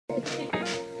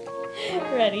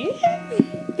Ready?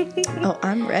 Oh,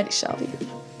 I'm ready, Shelby.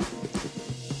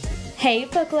 Hey,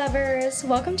 book lovers!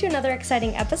 Welcome to another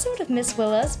exciting episode of Miss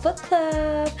Willa's Book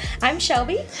Club. I'm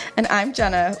Shelby. And I'm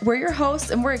Jenna. We're your hosts,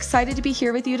 and we're excited to be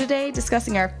here with you today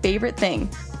discussing our favorite thing,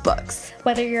 books.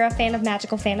 Whether you're a fan of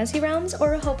magical fantasy realms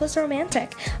or a hopeless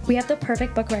romantic, we have the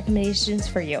perfect book recommendations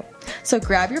for you. So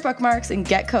grab your bookmarks and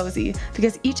get cozy,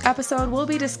 because each episode we'll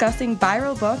be discussing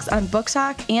viral books on Book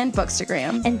Talk and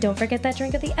Bookstagram. And don't forget that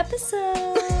drink of the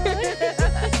episode.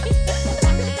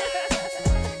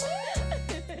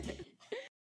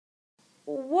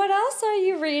 What else are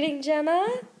you reading, Jenna?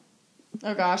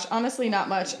 Oh gosh, honestly, not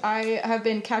much. I have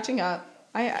been catching up.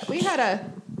 We had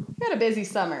a busy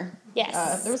summer.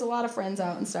 Yes. There was a lot of friends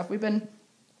out and stuff. We've been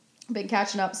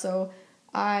catching up, so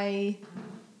I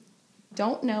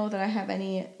don't know that I have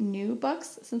any new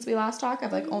books since we last talked.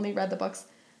 I've only read the books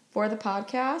for the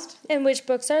podcast. And which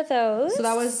books are those? So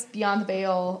that was Beyond the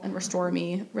Veil and Restore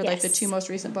Me were Yes. the two most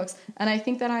recent books. And I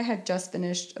think that I had just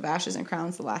finished Of Ashes and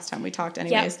Crowns the last time we talked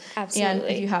anyways. Yep, absolutely. And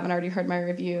if you haven't already heard my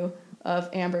review of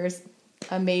Amber's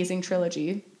amazing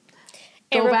trilogy,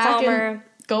 Amber Palmer,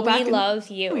 we love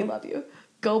you. We love you.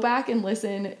 Go back and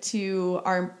listen to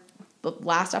the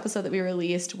last episode that we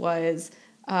released was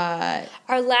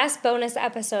our last bonus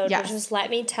episode, Yes. which was Let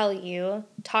Me Tell You,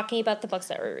 talking about the books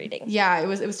that we're reading. Yeah, it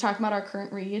was talking about our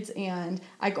current reads, and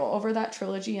I go over that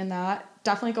trilogy and that.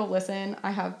 Definitely go listen.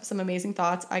 I have some amazing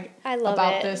thoughts I love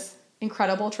about it. this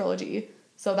incredible trilogy.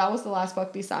 So that was the last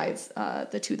book besides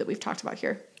the two that we've talked about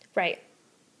here. Right.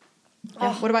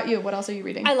 Yeah. What about you? What else are you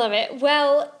reading? I love it.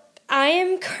 Well, I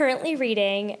am currently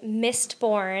reading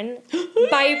Mistborn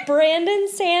by Brandon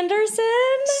Sanderson.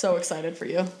 So excited for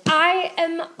you. I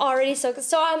am already so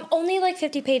I'm only like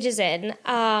 50 pages in.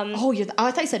 I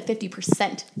thought you said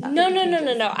 50%.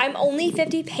 No. I'm only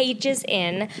 50 pages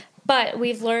in, but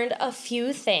we've learned a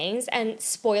few things, and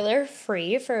spoiler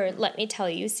free for Let Me Tell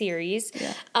You series.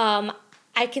 Yeah.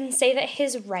 I can say that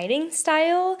his writing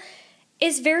style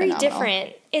is very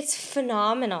different. It's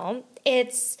phenomenal.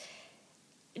 It's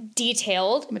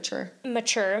detailed, Mature.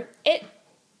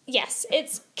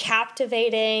 It's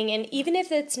captivating, and even if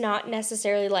it's not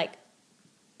necessarily like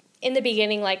in the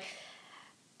beginning, like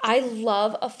I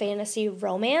love a fantasy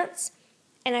romance,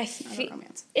 and I feel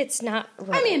it's not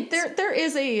romance. I mean, there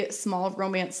is a small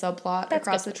romance subplot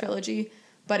across the trilogy,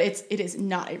 but it is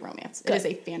not a romance. Good. It is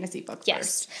a fantasy book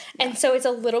first. And so it's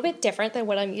a little bit different than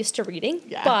what I'm used to reading.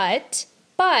 Yeah.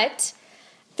 But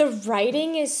the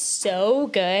writing is so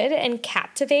good and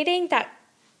captivating that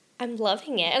I'm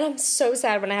loving it, and I'm so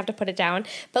sad when I have to put it down.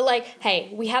 But hey,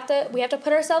 we have to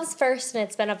put ourselves first, and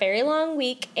it's been a very long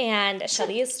week, and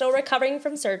Shelly is still recovering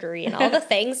from surgery and all the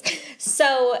things.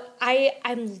 So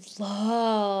I'm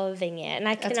loving it, and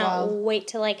I cannot wait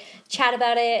to chat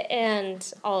about it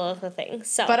and all of the things.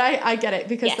 So, but I get it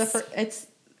because yes. I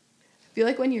feel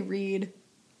like when you read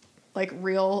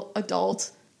real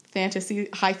adult fantasy,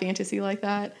 high fantasy like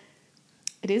that,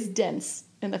 it is dense.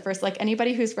 In the first,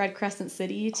 anybody who's read Crescent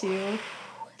City too,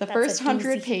 the first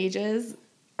 100 pages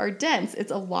are dense.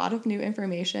 It's a lot of new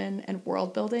information and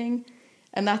world building.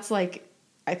 And that's I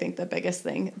think the biggest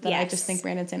thing that I just think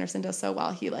Brandon Sanderson does so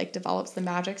well. He develops the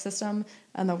magic system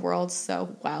and the world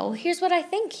so well. Here's what I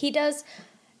think he does.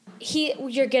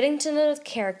 You're getting to know the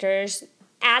characters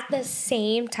at the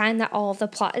same time that all of the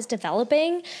plot is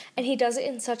developing, and he does it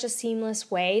in such a seamless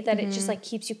way that it just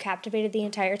keeps you captivated the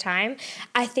entire time.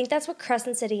 I think that's what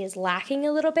Crescent City is lacking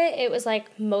a little bit. It was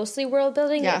mostly world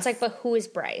building. Yes. It's but who is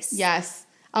Bryce? Yes.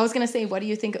 I was going to say, what do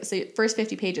you think? So first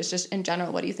 50 pages, just in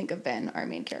general, what do you think of Ben, our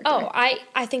main character? Oh,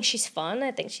 I think she's fun.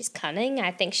 I think she's cunning.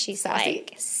 I think she's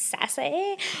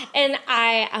sassy. And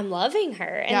I'm loving her.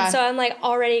 And so I'm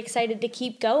already excited to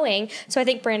keep going. So I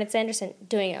think Brandon Sanderson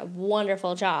doing a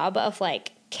wonderful job of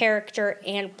character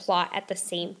and plot at the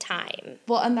same time.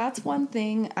 Well, and that's one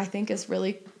thing I think is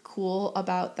really cool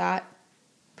about that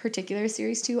particular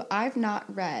series too. I've not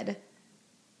read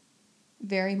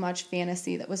very much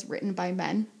fantasy that was written by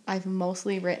men. I've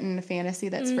mostly written fantasy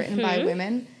that's written by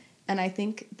women. And I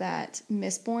think that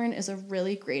Mistborn is a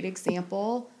really great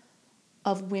example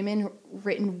of women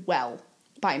written well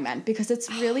by men, because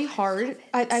it's really hard.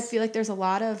 I feel like there's a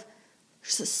lot of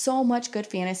so much good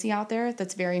fantasy out there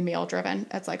that's very male driven.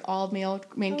 It's all male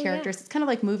main characters. Yeah. It's kind of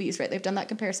like movies, right? They've done that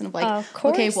comparison of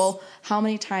okay, well, how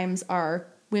many times are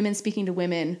women speaking to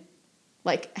women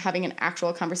having an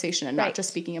actual conversation and not just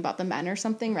speaking about the men or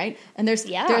something, right? And there's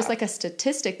a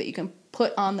statistic that you can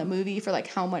put on the movie for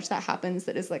how much that happens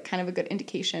that is kind of a good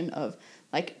indication of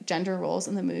gender roles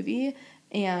in the movie.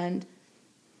 And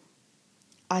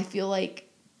I feel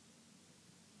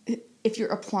if you're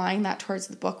applying that towards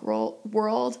the book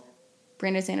world,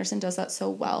 Brandon Sanderson does that so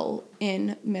well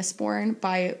in Mistborn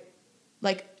by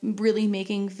like really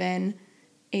making Vin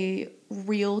a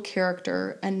real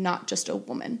character and not just a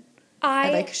woman.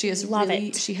 She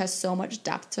has so much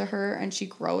depth to her, and she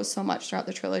grows so much throughout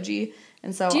the trilogy.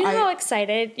 And so, do you know how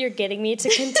excited you're getting me to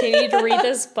continue to read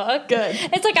this book? Good.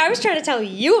 It's like I was trying to tell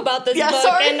you about this book,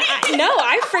 sorry. and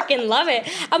I freaking love it.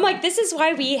 I'm like, this is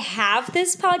why we have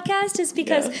this podcast, is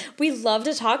because we love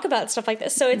to talk about stuff like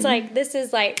this. So it's like, this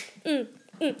is like,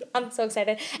 I'm so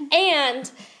excited,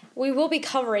 and we will be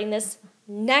covering this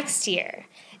next year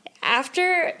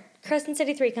after Crescent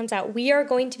City 3 comes out. We are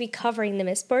going to be covering the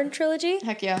Mistborn trilogy.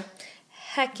 Heck yeah.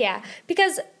 Heck yeah.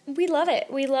 Because we love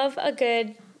it. We love a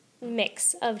good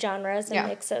mix of genres and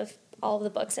mix of all of the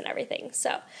books and everything.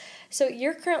 So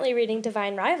you're currently reading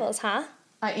Divine Rivals, huh?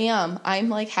 I am. I'm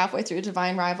like halfway through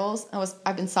Divine Rivals.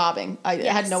 I've been sobbing. I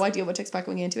had no idea what to expect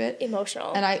going into it.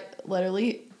 Emotional. And I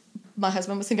literally, my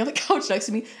husband was sitting on the couch next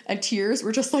to me, and tears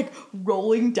were just like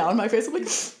rolling down my face. I'm like,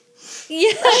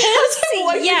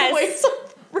 yes.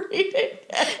 Reading.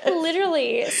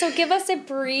 Literally. So give us a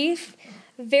very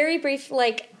brief,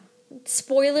 like,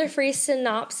 spoiler-free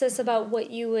synopsis about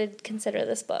what you would consider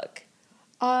this book.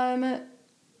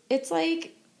 It's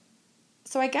like,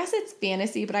 so I guess it's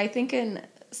fantasy, but I think in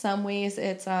some ways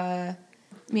it's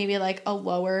maybe like a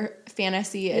lower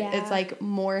fantasy. It's like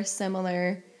more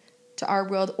similar to our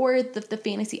world, or the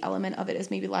fantasy element of it is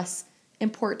maybe less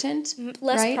important.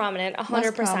 Less prominent, 100%.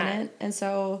 Less prominent. And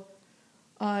so,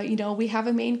 we have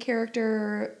a main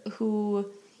character who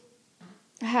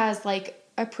has like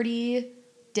a pretty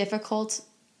difficult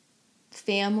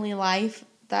family life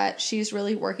that she's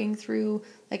really working through,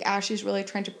 like as she's really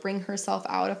trying to bring herself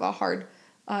out of a hard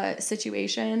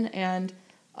situation. And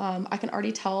I can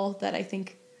already tell that I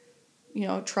think,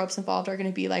 tropes involved are going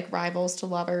to be like rivals to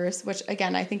lovers, which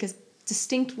again, I think is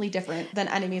distinctly different than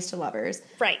enemies to lovers.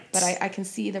 Right. But I can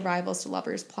see the rivals to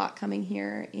lovers plot coming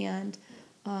here. And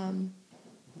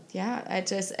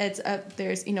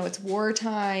it's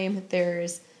wartime.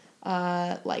 There's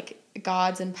like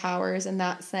gods and powers in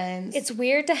that sense. It's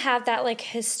weird to have that like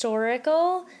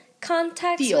historical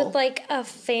context with like a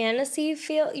fantasy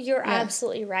feel. You're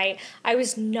absolutely right. I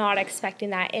was not expecting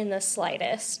that in the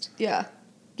slightest. Yeah,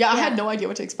 I had no idea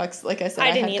what to expect. Like I said, I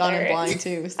had gone in blind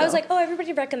too. So. I was like, oh,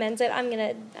 everybody recommends it. I'm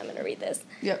gonna read this.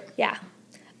 Yep. Yeah.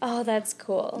 Oh, that's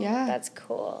cool. Yeah. That's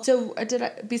cool. So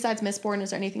besides Mistborn, is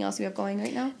there anything else you have going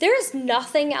right now? There's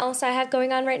nothing else I have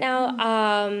going on right now.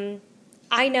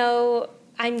 I know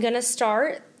I'm going to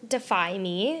start Defy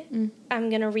Me. I'm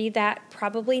going to read that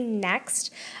probably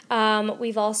next.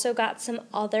 We've also got some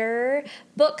other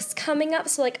books coming up.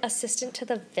 So like Assistant to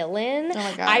the Villain. Oh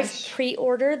my gosh. I've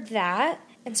pre-ordered that,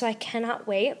 and so I cannot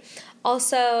wait.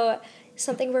 Also,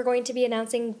 something we're going to be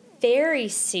announcing very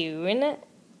soon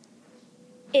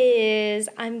is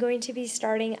I'm going to be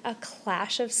starting A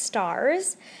Clash of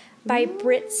Stars by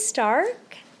Britt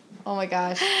Stark. Oh my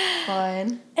gosh,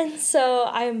 fun. And so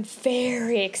I'm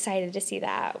very excited to see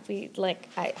that.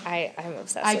 I'm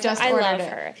obsessed with her. I love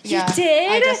her. Yeah. You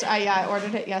did? I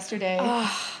ordered it yesterday.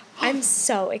 Oh, I'm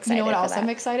so excited. You know what else I'm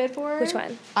excited for? Which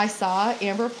one? I saw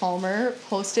Amber Palmer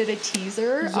posted a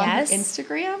teaser on her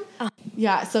Instagram.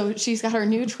 Yeah, so she's got her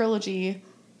new trilogy,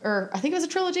 or I think it was a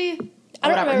trilogy. I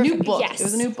don't remember. New book. Yes. It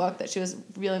was a new book that she was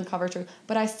revealing cover to.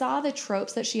 But I saw the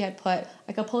tropes that she had put.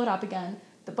 I could pull it up again.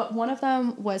 But one of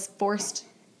them was forced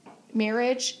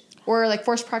marriage or like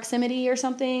forced proximity or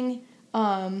something.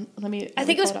 I think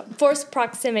it was forced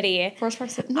proximity. Forced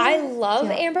proximity. No. I love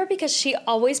Amber because she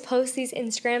always posts these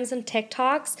Instagrams and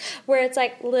TikToks where it's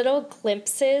like little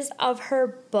glimpses of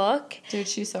her book. Dude,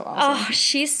 she's so awesome. Oh,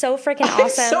 she's so freaking awesome.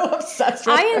 I'm so obsessed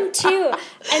with her. I am too.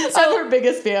 And so I'm her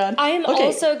biggest fan. I am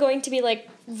also going to be like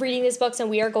reading these books, and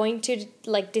we are going to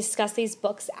like discuss these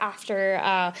books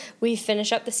after we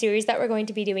finish up the series that we're going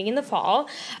to be doing in the fall.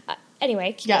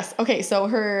 Anyway. Yes. Okay. So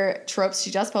her tropes,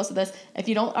 she just posted this. If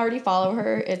you don't already follow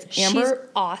her, it's Amber. She's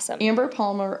awesome. Amber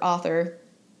Palmer, author,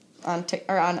 on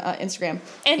Instagram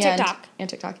and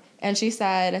TikTok. And she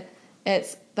said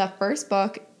it's the first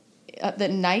book, the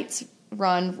Knights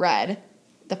Run Red,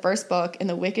 the first book in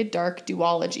the Wicked Dark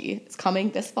duology. It's coming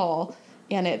this fall.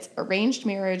 And it's arranged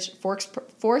marriage,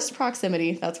 forced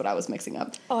proximity. That's what I was mixing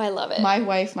up. Oh, I love it. My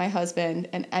wife, my husband,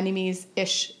 and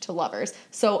enemies-ish to lovers.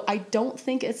 So I don't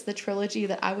think it's the trilogy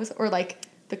that I was, or like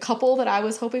the couple that I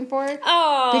was hoping for.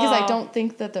 Oh. Because I don't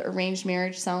think that the arranged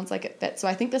marriage sounds like it fits. So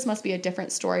I think this must be a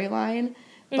different storyline.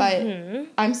 But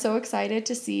I'm so excited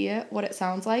to see what it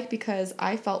sounds like because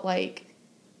I felt like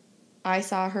I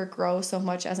saw her grow so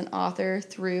much as an author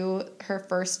through her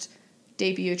first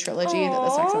debut trilogy that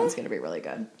this next one's going to be really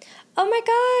good. Oh my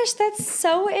gosh, that's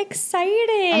so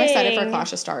exciting. I'm excited for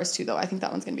Clash of Stars too, though. I think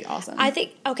that one's going to be awesome.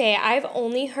 I've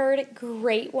only heard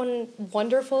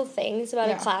wonderful things about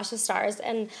A Clash of Stars,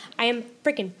 and I am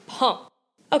freaking pumped.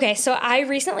 Okay, so I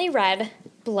recently read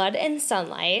Blood and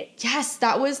Sunlight. Yes,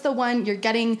 that was the one you're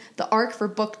getting the arc for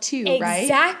book 2, right?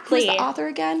 Exactly. Who's the author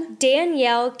again?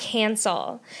 Danielle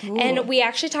Cancel. Ooh. And we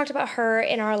actually talked about her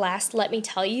in our last Let Me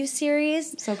Tell You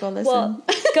series. So go listen. Well,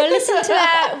 go listen to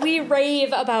that. We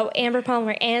rave about Amber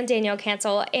Palmer and Danielle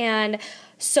Cancel. And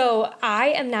so I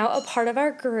am now a part of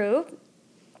our group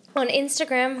on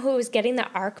Instagram who is getting the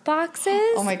ARC boxes.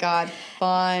 Oh my God,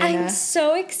 fun. I'm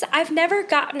so excited. I've never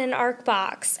gotten an ARC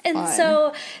box. And fun.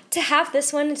 So to have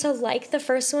this one and to like the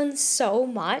first one so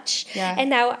much. Yeah. And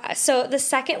now, so the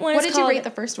second one What is did called, you rate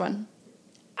the first one?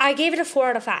 I gave it a 4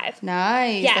 out of 5.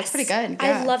 Nice. Yes. That's pretty good.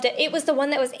 Yeah. I loved it. It was the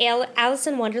one that was Alice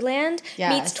in Wonderland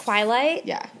meets Twilight.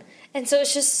 Yeah. And so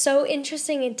it's just so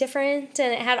interesting and different.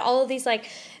 And it had all of these, like,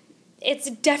 it's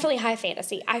definitely high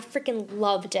fantasy. I freaking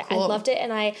loved it. Cool. I loved it.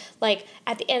 And I, like,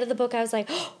 at the end of the book, I was like,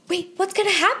 oh, wait, what's going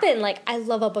to happen? Like, I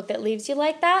love a book that leaves you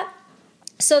like that.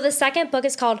 So the second book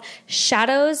is called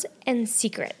Shadows and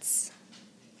Secrets.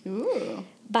 Ooh.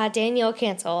 By Danielle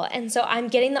Cancel. And so I'm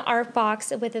getting the art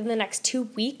box within the next 2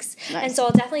 weeks. Nice. And so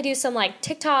I'll definitely do some, like,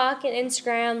 TikTok and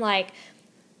Instagram, like,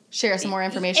 share some more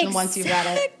information once you've read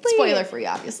it. Exactly. Spoiler free,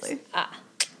 obviously.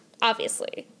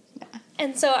 Obviously. Yeah.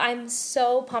 And so I'm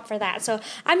so pumped for that. So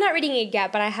I'm not reading it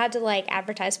yet, but I had to, like,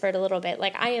 advertise for it a little bit.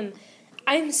 Like,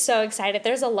 I'm so excited.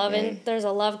 There's a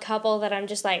love couple that I'm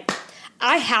just like,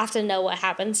 I have to know what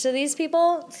happens to these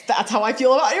people. That's how I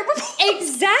feel about your proposal.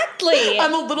 Exactly.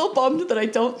 I'm a little bummed that I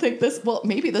don't think this, well,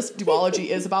 maybe this duology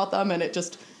is about them and it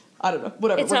just, I don't know,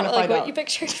 whatever. It's We're not going to like find what out. you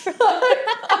pictured for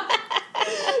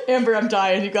Amber, I'm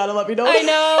dying. You got to let me know. I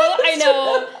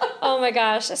know. Oh my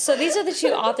gosh. So these are the two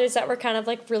authors that we're kind of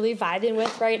like really vibing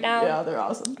with right now. Yeah, they're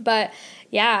awesome. But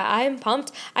yeah, I'm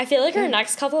pumped. I feel like our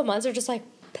next couple of months are just like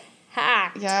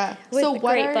packed. Yeah. With so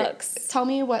what great books. Tell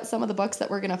me what some of the books that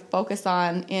we're going to focus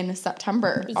on in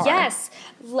September are. Yes.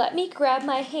 Let me grab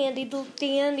my handy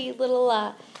dandy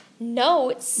little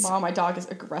notes. Wow, my dog is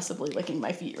aggressively licking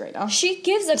my feet right now. She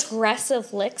gives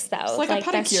aggressive licks though. It's like a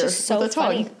pedicure that's just so with a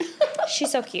funny. tongue.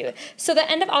 She's so cute. So the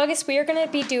end of August we are going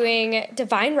to be doing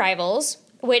Divine Rivals,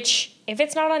 which if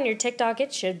it's not on your TikTok,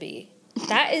 it should be.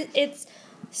 It's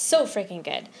so freaking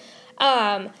good.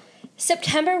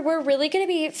 September we're really going to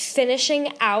be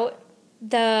finishing out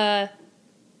the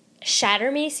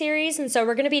Shatter Me series, and so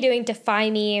we're going to be doing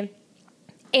Defy Me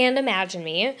and Imagine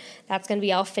Me. That's going to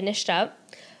be all finished up.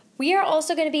 We are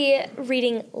also going to be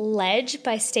reading Ledge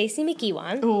by Stacey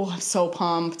McEwan. Oh, I'm so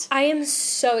pumped. I am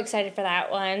so excited for that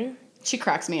one. She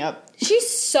cracks me up. She's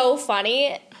so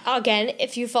funny. Again,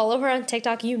 if you follow her on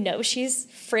TikTok, you know she's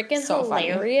freaking So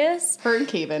hilarious. Her and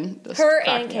Kaven. Her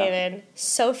and Kaven.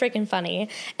 So freaking funny.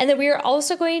 And then we are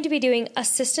also going to be doing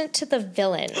Assistant to the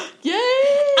Villain. Yay!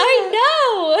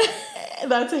 I know!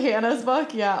 That's Hannah's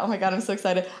book? Yeah. Oh my God, I'm so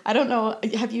excited. I don't know.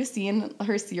 Have you seen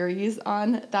her series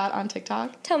on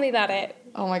TikTok? Tell me about it.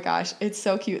 Oh my gosh, it's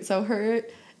so cute. So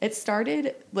it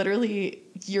started literally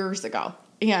years ago.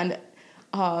 And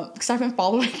because I've been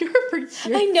following her for years.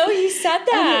 I know you said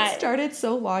that. And it started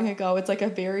so long ago. It's like a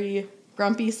very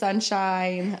grumpy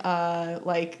sunshine,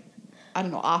 like, I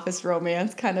don't know, office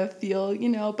romance kind of feel,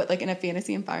 but like in a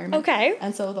fantasy environment. Okay.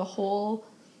 And so the whole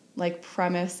like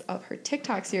premise of her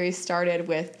TikTok series started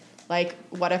with like,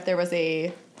 what if there was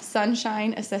a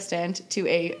sunshine assistant to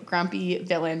a grumpy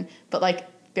villain, but like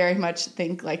very much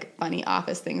think like funny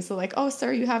office things. So like, oh,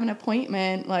 sir, you have an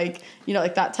appointment, like,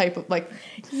 like that type of like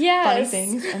funny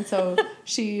things. And so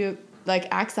she like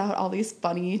acts out all these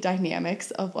funny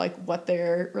dynamics of like what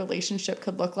their relationship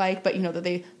could look like. But that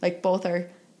they like both are,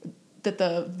 that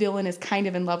the villain is kind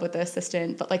of in love with the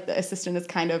assistant, but like the assistant is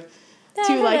kind of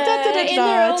too like in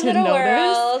their own to little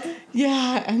notice. world.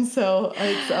 Yeah. And so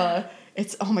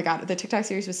it's, oh my God, the TikTok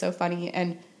series was so funny.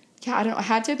 And yeah, I don't know. It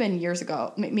had to have been years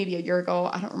ago, maybe a year ago.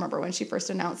 I don't remember when she first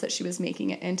announced that she was making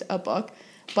it into a book.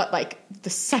 But like the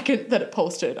second that it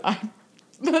posted,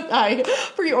 I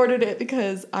pre-ordered it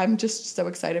because I'm just so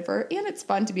excited for her. And it's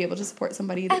fun to be able to support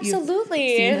somebody that you've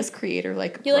seen this creator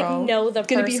like you grow. Like know the it's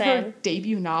gonna person. Be her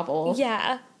debut novel.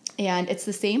 Yeah. And it's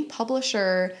the same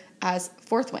publisher as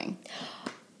Fourth Wing.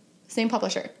 Same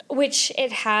publisher. Which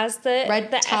it has the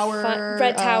Red Tower.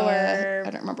 Red Tower. I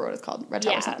don't remember what it's called. Red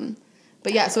Tower something.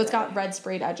 But yeah, so it's got red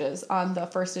sprayed edges on the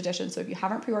first edition. So if you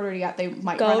haven't pre-ordered it yet, they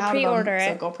might run out of them.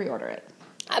 So go pre-order it.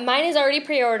 Mine is already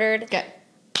pre-ordered. Good.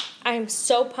 I'm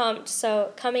so pumped.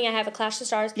 So coming, I have A Clash of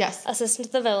Stars. Yes. Assistant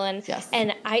to the Villain. Yes.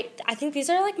 And I think these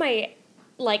are like my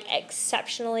like,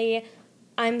 exceptionally,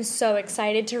 I'm so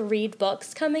excited to read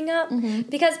books coming up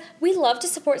because we love to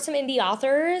support some indie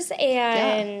authors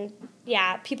and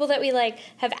people that we like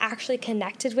have actually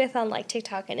connected with on like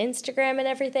TikTok and Instagram and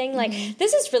everything. Like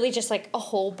this is really just like a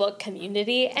whole book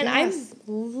community and I'm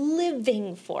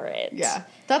living for it. Yeah.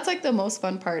 That's like the most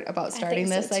fun part about starting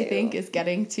this, I think, is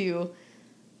getting to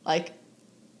like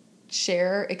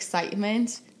share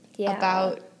excitement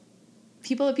about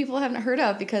people that people haven't heard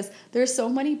of, because there's so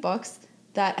many books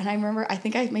that, and I remember, I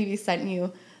think I maybe sent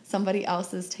you somebody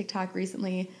else's TikTok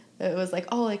recently that was like,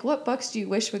 oh, like, what books do you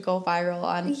wish would go viral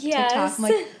on TikTok? I'm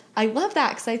like, I love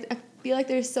that, because I feel like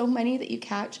there's so many that you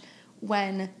catch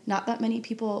when not that many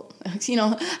people, you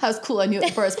know, I was cool, I knew it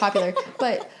before it was popular,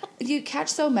 but you catch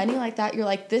so many like that, you're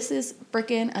like, this is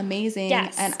freaking amazing,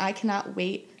 and I cannot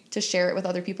wait to share it with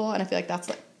other people, and I feel like that's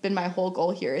like been my whole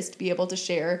goal here, is to be able to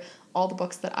share all the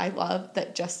books that I love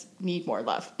that just need more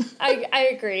love. I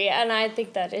agree, and I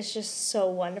think that is just so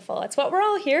wonderful. It's what we're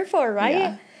all here for, right?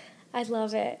 Yeah. I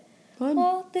love it. Fun.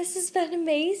 Well, this has been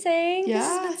amazing. Yeah. This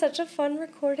has been such a fun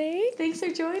recording. Thanks for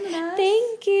joining us.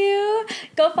 Thank you.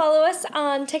 Go follow us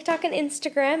on TikTok and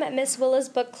Instagram at Miss Willa's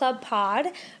Book Club Pod.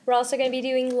 We're also going to be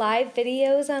doing live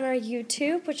videos on our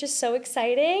YouTube, which is so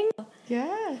exciting.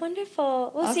 Yeah.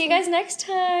 Wonderful. We'll see you guys next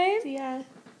time. See ya.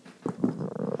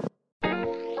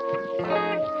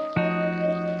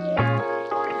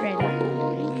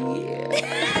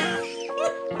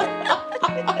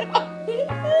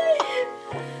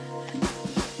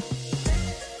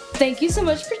 Thank you so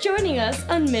much for joining us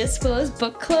on Miss Willa's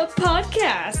Book Club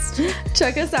Podcast.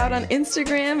 Check us out on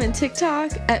Instagram and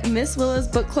TikTok at Miss Willa's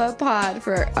Book Club Pod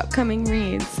for our upcoming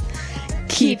reads.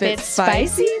 Keep it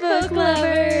spicy, book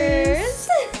lovers!